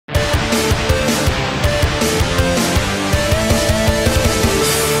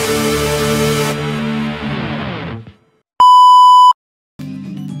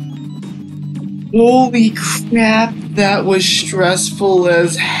Holy crap, that was stressful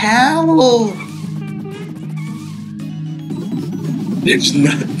as hell! There's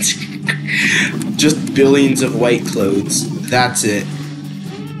not just billions of white clothes. That's it.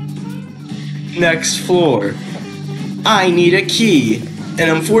 Next floor. I need a key.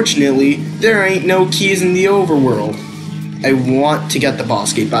 And unfortunately, there ain't no keys in the overworld. I want to get the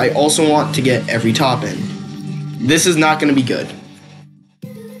boss gate, but I also want to get every top end. This is not going to be good.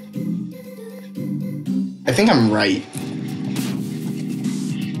 I think I'm right.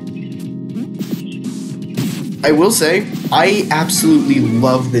 I will say, I absolutely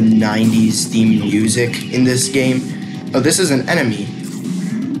love the 90s theme music in this game. Oh, this is an enemy.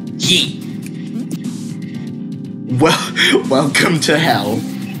 Yeet. Well, welcome to hell.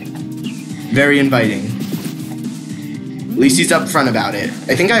 Very inviting. At least he's upfront about it.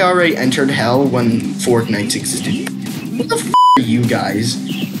 I think I already entered hell when Fortnites existed. What the f are you guys?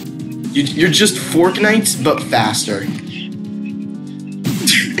 You're just Fortnites, but faster.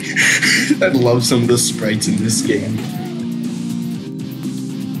 I love some of the sprites in this game.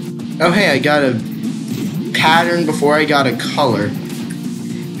 Oh hey, I got a pattern before I got a color.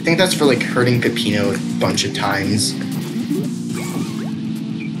 I think that's for like hurting Peppino a bunch of times.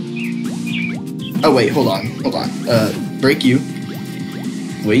 Oh wait, hold on. Break you.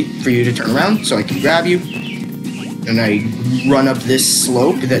 Wait for you to turn around so I can grab you. And I run up this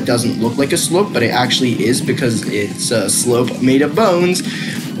slope that doesn't look like a slope, but it actually is because it's a slope made of bones,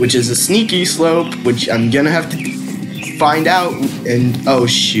 which is a sneaky slope, which I'm gonna have to find out. And oh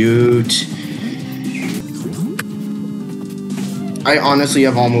shoot. I honestly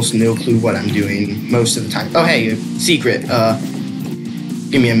have almost no clue what I'm doing most of the time. Oh hey, secret.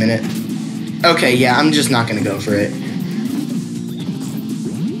 Give me a minute. Okay, yeah, I'm just not gonna go for it.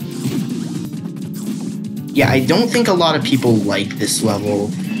 Yeah, I don't think a lot of people like this level.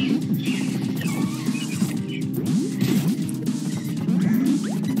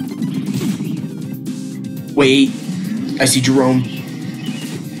 Wait, I see Jerome.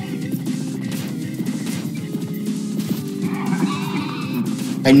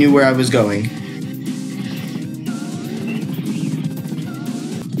 I knew where I was going.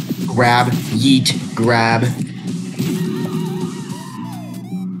 Grab, yeet, grab.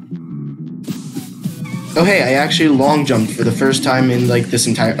 Oh hey, I actually long jumped for the first time in like this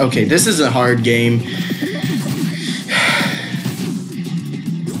entire... Okay, this is a hard game.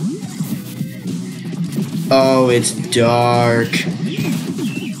 Oh, it's dark.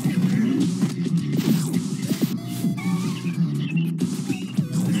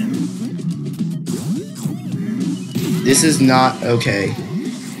 This is not okay.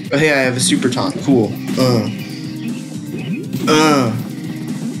 Oh hey, I have a super taunt. Cool.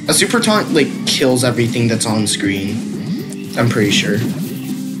 A super taunt, like, kills everything that's on screen. I'm pretty sure.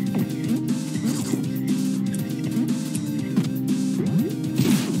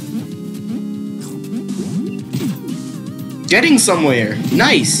 Getting somewhere.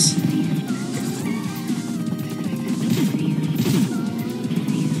 Nice.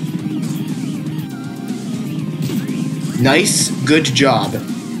 Nice. Good job.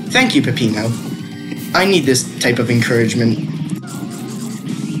 Thank you, Peppino. I need this type of encouragement.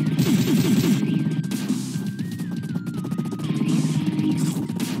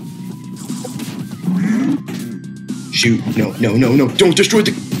 Shoot. No. Don't destroy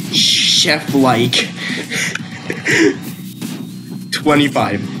the... Chef-like.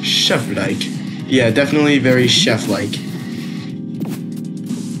 25. Chef-like. Yeah, definitely very chef-like.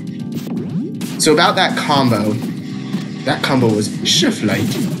 So about that combo was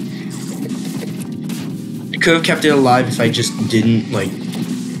chef-like. I could have kept it alive if I just didn't, like...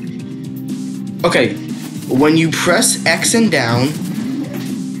 Okay, when you press X and down,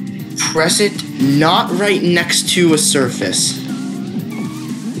 press it not right next to a surface.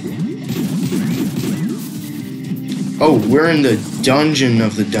 Oh, we're in the dungeon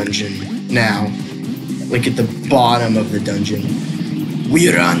of the dungeon now. Like at the bottom of the dungeon. We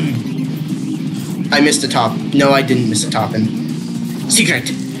run! I missed a top. No, I didn't miss a top end.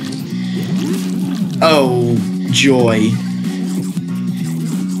 Secret! Oh, joy.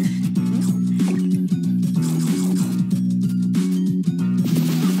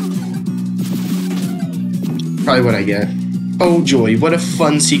 Probably what I get. Oh, joy. What a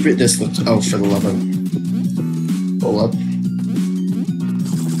fun secret this looks... Oh, for the love of... Hold up.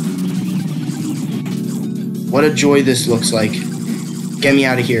 What a joy this looks like. Get me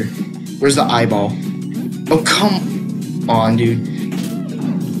out of here. Where's the eyeball? Oh, come on, dude.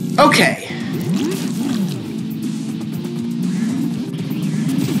 Okay.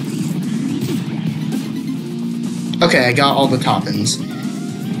 Okay, I got all the toppings.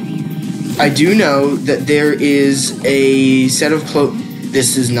 I do know that there is a set of clothes.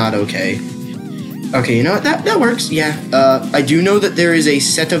 This is not okay. Okay, you know what? That works. Yeah. I do know that there is a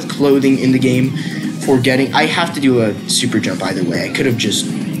set of clothing in the game for getting. I have to do a super jump either way. I could have just.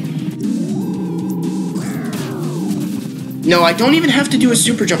 No, I don't even have to do a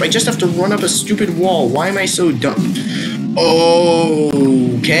super jump. I just have to run up a stupid wall. Why am I so dumb?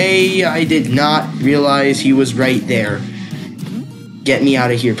 Okay, I did not realize he was right there. Get me out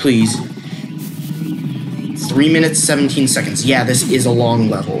of here, please. 3 minutes, 17 seconds. Yeah, this is a long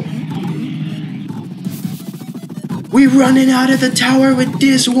level. We running out of the tower with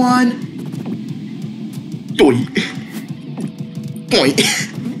this one. Doink. Doink.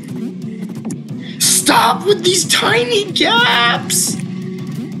 Stop with these tiny gaps.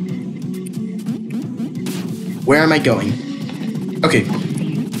 Where am I going? Okay.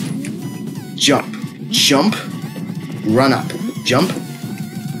 Jump. Jump. Run up. Jump.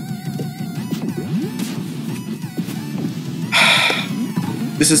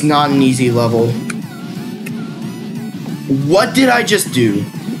 This is not an easy level. What did I just do?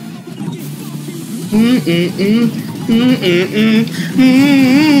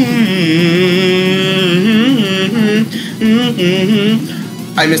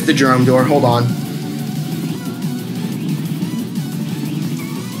 I missed the drum door. Hold on.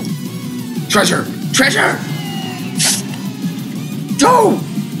 Treasure! Treasure! Go!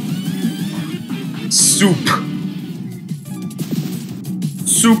 Soup.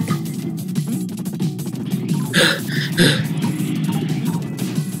 Soup.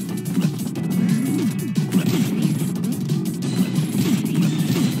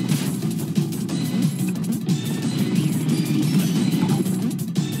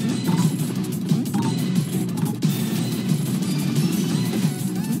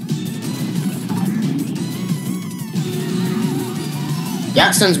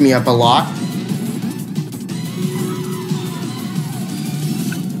 That sends me up a lot.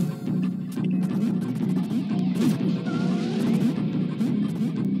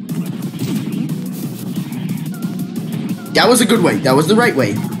 That was a good way. That was the right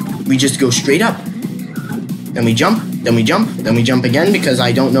way. We just go straight up. Then we jump. Then we jump. Then we jump again because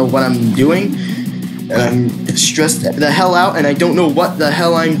I don't know what I'm doing. And I'm stressed the hell out and I don't know what the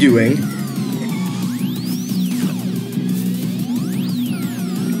hell I'm doing.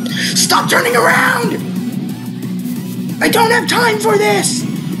 Stop turning around! I don't have time for this!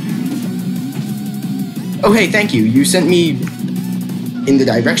 Oh hey, thank you. You sent me in the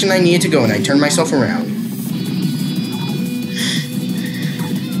direction I needed to go and I turned myself around.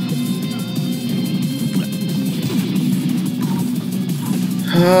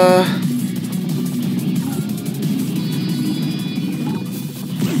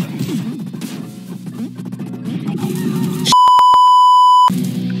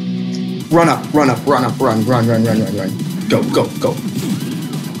 Run up, run up, run up, run. Go, go, go.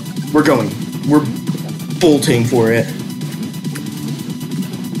 We're going. We're bolting for it.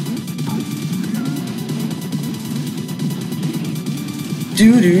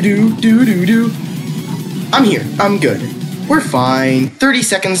 Do. I'm here. I'm good. We're fine. 30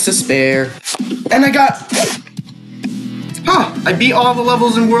 seconds to spare. And I got... Huh, I beat all the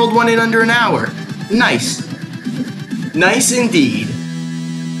levels in World 1 in under an hour. Nice. Nice indeed.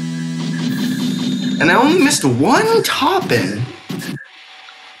 And I only missed one topping.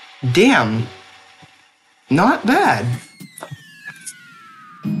 Damn. Not bad.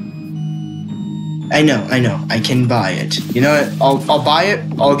 I know. I can buy it. You know what? I'll buy it.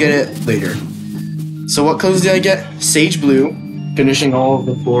 I'll get it later. So what clothes did I get? Sage Blue. Finishing all of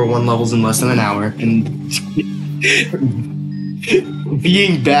the 401 levels in less than an hour. And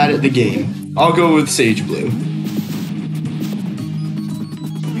being bad at the game. I'll go with Sage Blue.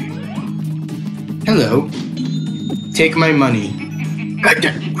 Hello. Take my money. I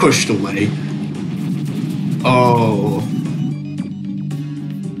get pushed away. Oh.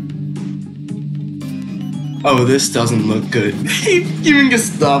 Oh, this doesn't look good. Even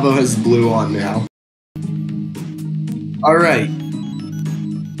Gustavo has blue on now. Alright.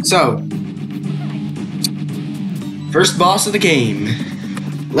 So. First boss of the game.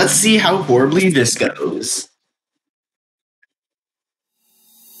 Let's see how horribly this goes.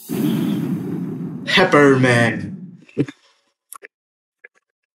 Pepperman.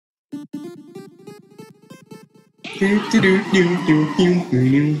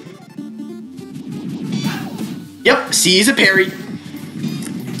 Yep, C is a parry.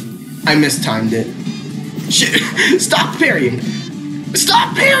 I mistimed it. Shit. Stop parrying.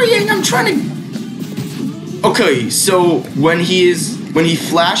 Stop parrying! I'm trying to... Okay, so when he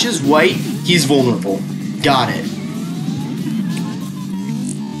flashes white, he's vulnerable. Got it.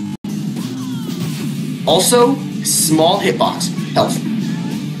 Also, small hitbox. Health.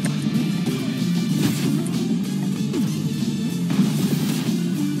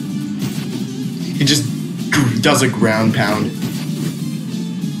 He just does a ground pound.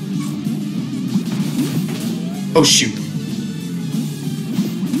 Oh shoot.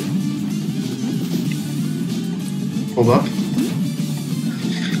 Hold up.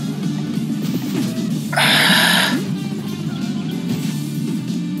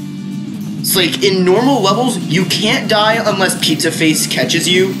 It's like in normal levels, you can't die unless Pizza Face catches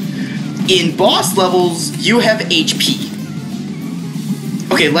you. In boss levels, you have HP.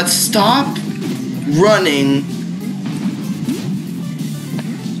 Okay, let's stop running.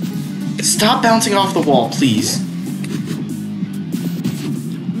 Stop bouncing off the wall, please.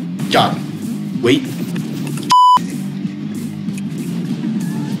 God. Wait.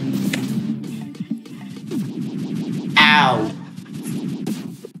 Ow.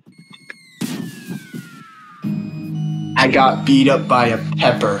 I got beat up by a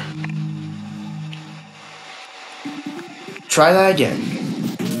pepper. Try that again.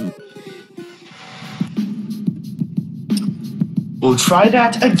 We'll try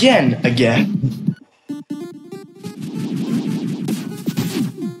that again.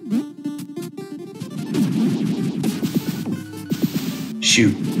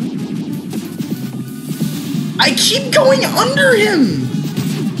 Shoot. I keep going under him!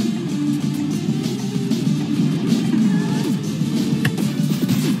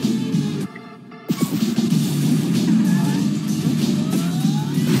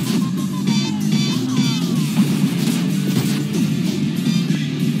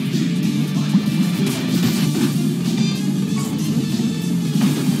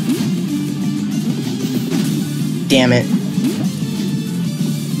 Damn it.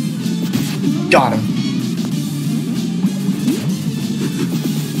 Got him.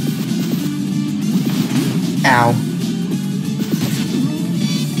 Ow.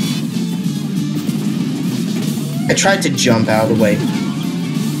 I tried to jump out of the way.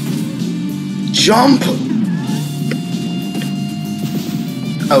 Jump!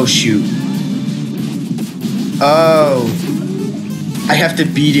 Oh, shoot. Oh. I have to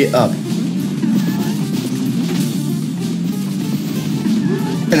beat it up.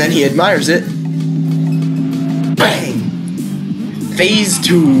 And then he admires it. Bang! Phase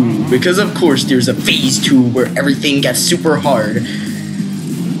 2. Because of course there's a phase 2 where everything gets super hard.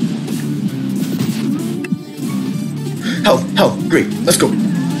 Health, great, let's go.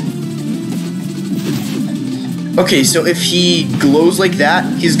 Okay, so if he glows like that,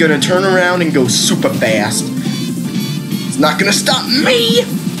 he's gonna turn around and go super fast. It's not gonna stop me!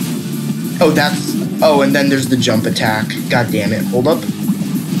 Oh, and then there's the jump attack. God damn it, hold up.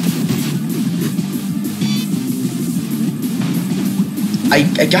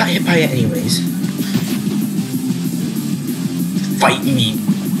 I got hit by it anyways. Fight me,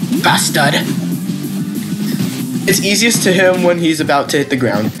 bastard. It's easiest to him when he's about to hit the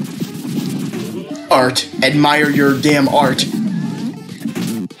ground. Art, admire your damn art.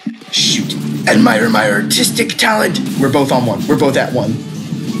 Shoot, admire my artistic talent. We're both on 1, we're both at 1.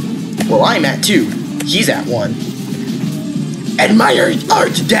 Well, I'm at 2, he's at 1. Admire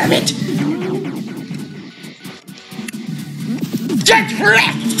art, damn it. Get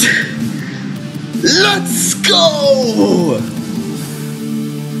wrecked! Let's go!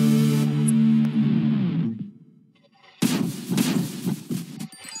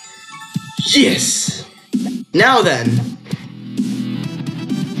 Yes! Now then.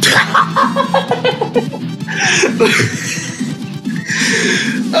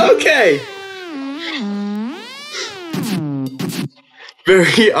 Okay.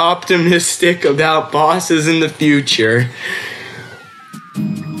 Very optimistic about bosses in the future.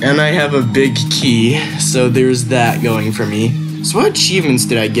 And I have a big key, so there's that going for me. So what achievements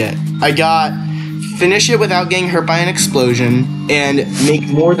did I get? I got finish it without getting hurt by an explosion, and make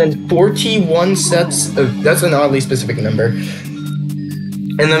more than 41 sets of, that's an oddly specific number.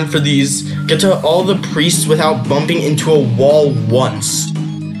 And then for these, get to all the priests without bumping into a wall once.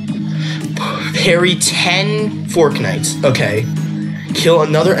 Parry 10 fork knights, okay. Kill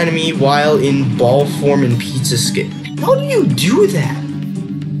another enemy while in ball form in pizza skip. How do you do that?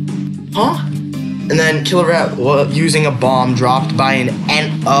 Huh? And then kill a rat using a bomb dropped by an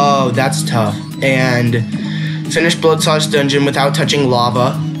ant. Oh, that's tough. And finish Blood Sauce Dungeon without touching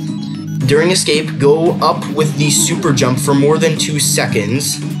lava. During escape, go up with the super jump for more than 2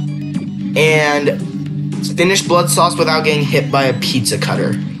 seconds. And finish Blood Sauce without getting hit by a pizza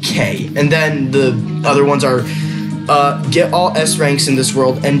cutter. Okay. And then the other ones are get all S ranks in this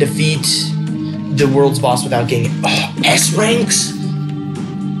world and defeat the world's boss without getting S ranks?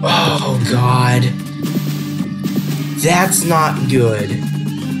 Oh, God. That's not good.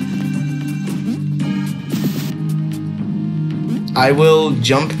 I will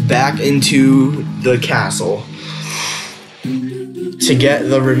jump back into the castle to get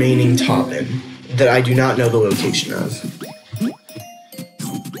the remaining toppin that I do not know the location of.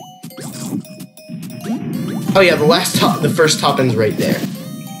 Oh yeah, the first toppin's right there.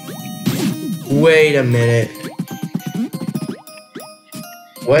 Wait a minute.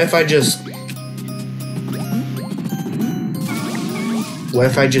 What if I just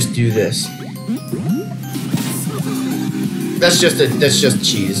do this? That's just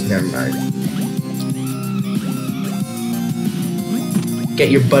cheese. Never mind. Get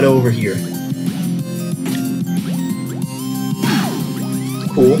your butt over here.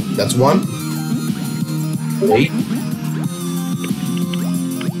 Cool. That's one. Wait.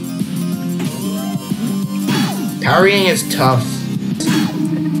 Parrying is tough.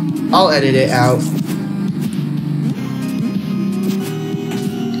 I'll edit it out.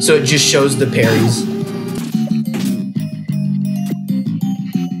 So it just shows the parries.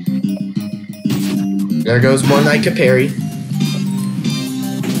 There goes one I could parry.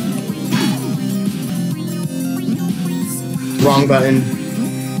 Wrong button.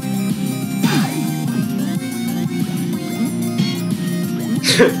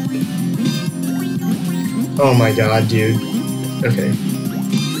 Oh my god, dude. Okay.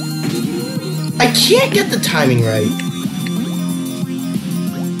 I can't get the timing right.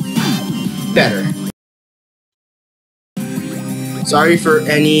 Better. Sorry for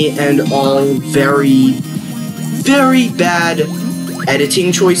any and all very, very bad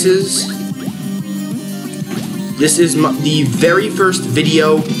editing choices. This is the very first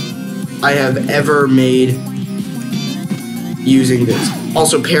video I have ever made using this.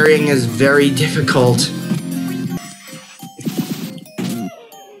 Also, parrying is very difficult.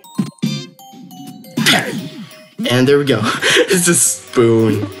 Parry. And there we go. It's a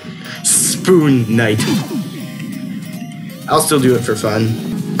spoon. Spoon night. I'll still do it for fun.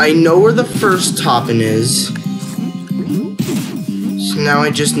 I know where the first toppin is. So now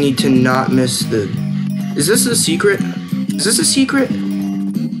I just need to not miss the... Is this a secret? Is this a secret?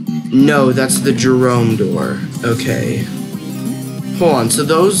 No, that's the Jerome door. Okay. Hold on, so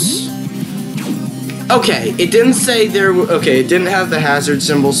those... Okay, it didn't say there... Okay, it didn't have the hazard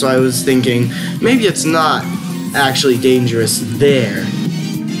symbol, so I was thinking, maybe it's not actually dangerous there.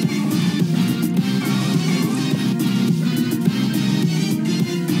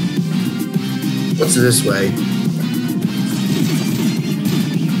 What's this way?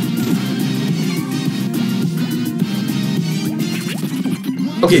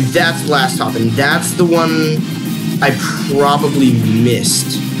 Okay, that's the last toppin. That's the one I probably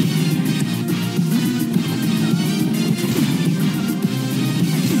missed.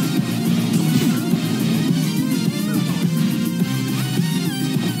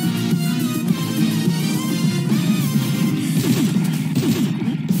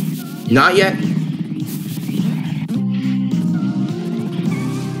 Not yet.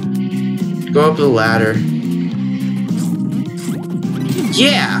 Go up the ladder.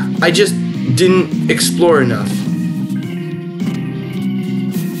 Yeah, I just didn't explore enough.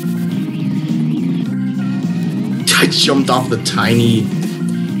 I jumped off the tiny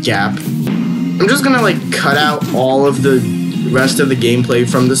gap. I'm just gonna like cut out all of the rest of the gameplay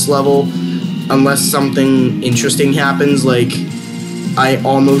from this level unless something interesting happens, like I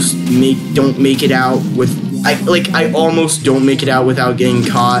almost don't make it out with I almost don't make it out without getting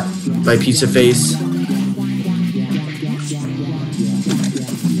caught by Pizza Face.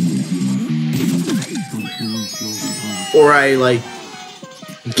 Or I like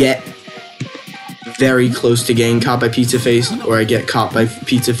get very close to getting caught by Pizza Face, or I get caught by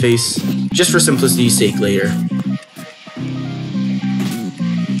Pizza Face, just for simplicity's sake later.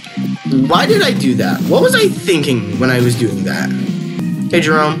 Why did I do that? What was I thinking when I was doing that? Hey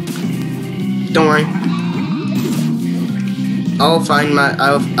Jerome, don't worry.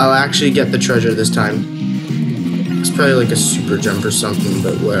 I'll actually get the treasure this time. It's probably like a super jump or something,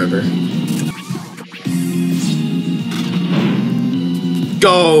 but whatever.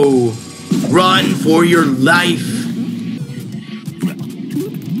 Go! Run for your life!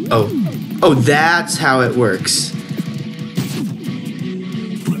 Oh, that's how it works.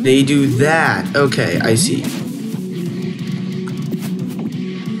 They do that. Okay, I see.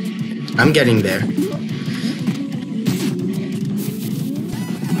 I'm getting there.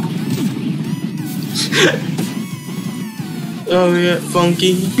 Oh yeah,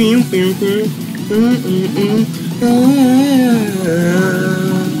 funky.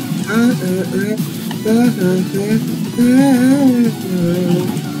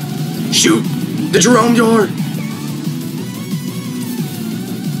 Shoot! The Jerome door!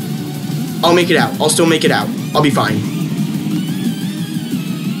 I'll make it out. I'll still make it out. I'll be fine.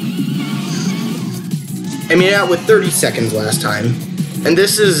 I made it out with 30 seconds last time. And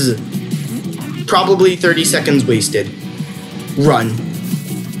this is probably 30 seconds wasted. Run.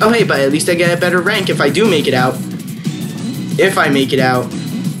 Oh hey, but at least I get a better rank if I do make it out. If I make it out.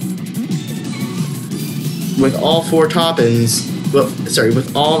 With all 4 top-ins. Well, sorry,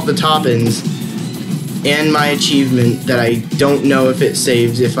 with all of the top-ins. And my achievement that I don't know if it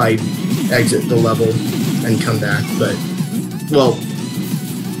saves if I exit the level and come back, but, well,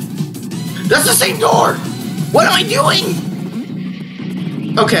 that's the same door! What am I doing?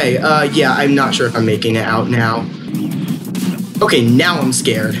 Okay, yeah, I'm not sure if I'm making it out now. Okay, now I'm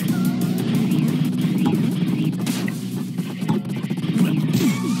scared.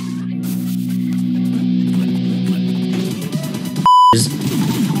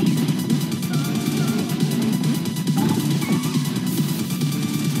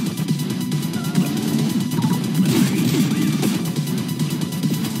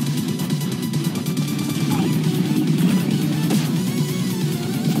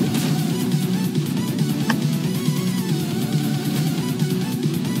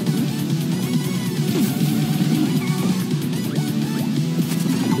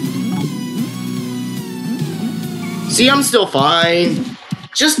 See, I'm still fine.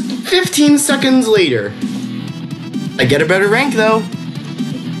 Just 15 seconds later. I get a better rank, though.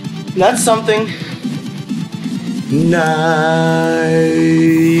 That's something. Nice.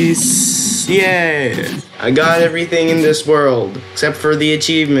 Yeah. I got everything in this world, except for the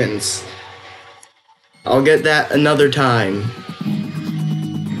achievements. I'll get that another time.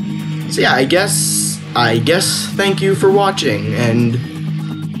 So yeah, I guess thank you for watching, and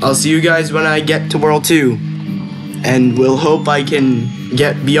I'll see you guys when I get to World 2. And we'll hope I can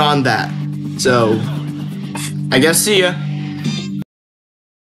get beyond that. So, I guess see ya.